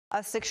A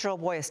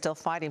 6-year-old boy is still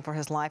fighting for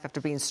his life after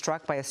being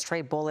struck by a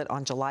stray bullet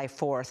on July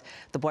 4th.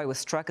 The boy was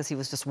struck as he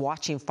was just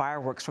watching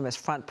fireworks from his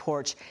front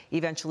porch,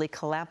 eventually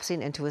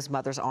collapsing into his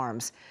mother's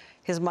arms.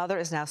 His mother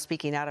is now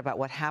speaking out about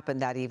what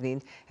happened that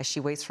evening as she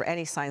waits for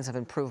any signs of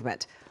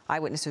improvement.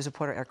 Eyewitness News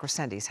reporter Eric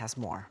Resendiz has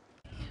more.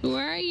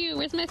 Where are you?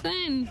 Where's my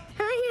son?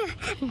 Oh, yeah.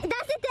 That's the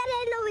dead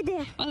end over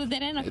there. Oh, the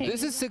dead end? Okay.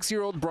 This is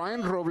 6-year-old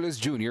Brian Robles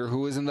Jr.,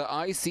 who is in the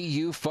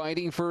ICU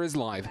fighting for his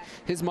life.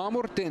 His mom,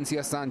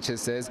 Hortensia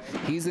Sanchez, says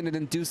he's in an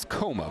induced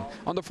coma.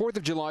 On the 4th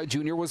of July,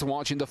 Jr. was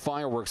watching the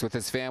fireworks with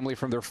his family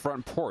from their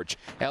front porch.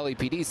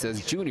 LAPD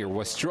says Jr.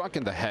 was struck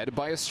in the head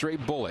by a stray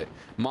bullet.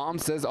 Mom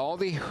says all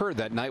they heard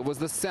that night was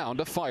the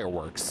sound of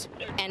fireworks.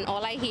 And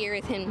all I hear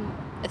is him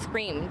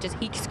scream.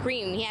 He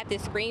screamed. He had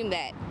this scream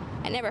that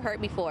I never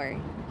heard before.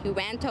 He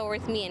ran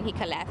towards me and he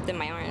collapsed in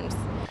my arms.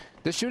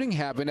 The shooting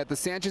happened at the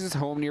Sanchez's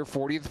home near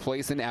 40th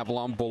Place and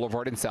Avalon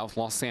Boulevard in South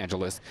Los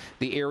Angeles.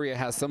 The area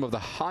has some of the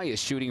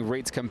highest shooting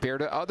rates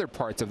compared to other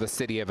parts of the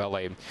city of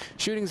LA.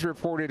 Shootings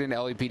reported in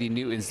LAPD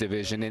Newton's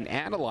division and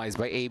analyzed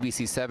by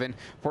ABC7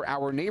 for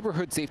our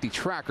neighborhood safety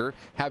tracker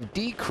have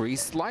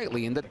decreased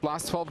slightly in the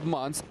last 12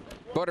 months,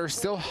 but are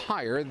still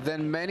higher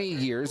than many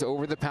years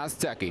over the past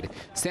decade.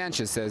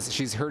 Sanchez says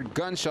she's heard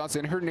gunshots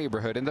in her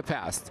neighborhood in the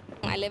past.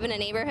 I live in a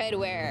neighborhood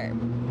where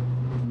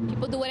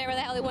people do whatever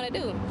the hell they want to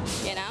do,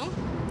 you know?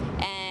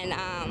 And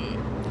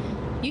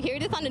you hear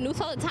this on the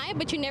news all the time,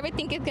 but you never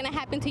think it's going to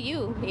happen to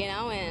you, you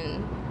know?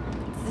 And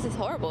this is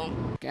horrible.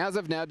 As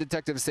of now,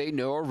 detectives say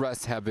no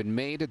arrests have been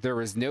made.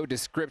 There is no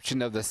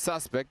description of the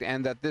suspect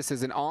and that this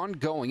is an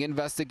ongoing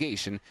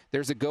investigation.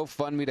 There's a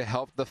GoFundMe to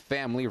help the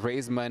family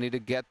raise money to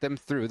get them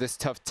through this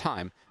tough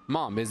time.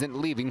 Mom isn't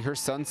leaving her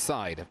son's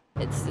side.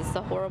 It's just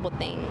a horrible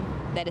thing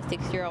that a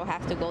 6-year-old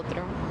has to go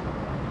through.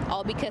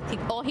 All because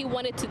all he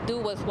wanted to do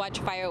was watch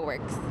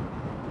fireworks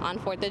on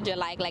 4th of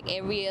July, like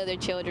every other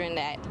children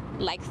that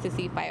likes to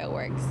see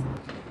fireworks.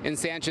 And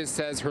Sanchez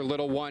says her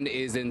little one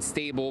is in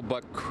stable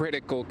but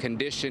critical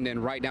condition,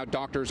 and right now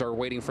doctors are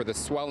waiting for the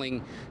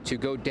swelling to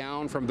go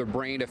down from the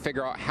brain to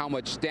figure out how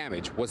much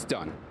damage was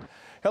done.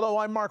 Hello,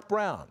 I'm Mark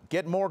Brown.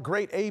 Get more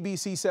great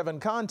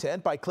ABC7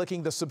 content by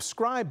clicking the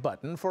subscribe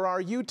button for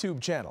our YouTube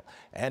channel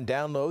and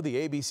download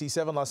the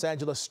ABC7 Los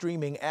Angeles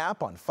streaming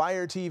app on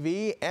Fire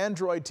TV,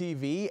 Android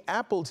TV,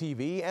 Apple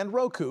TV, and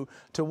Roku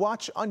to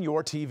watch on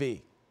your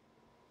TV.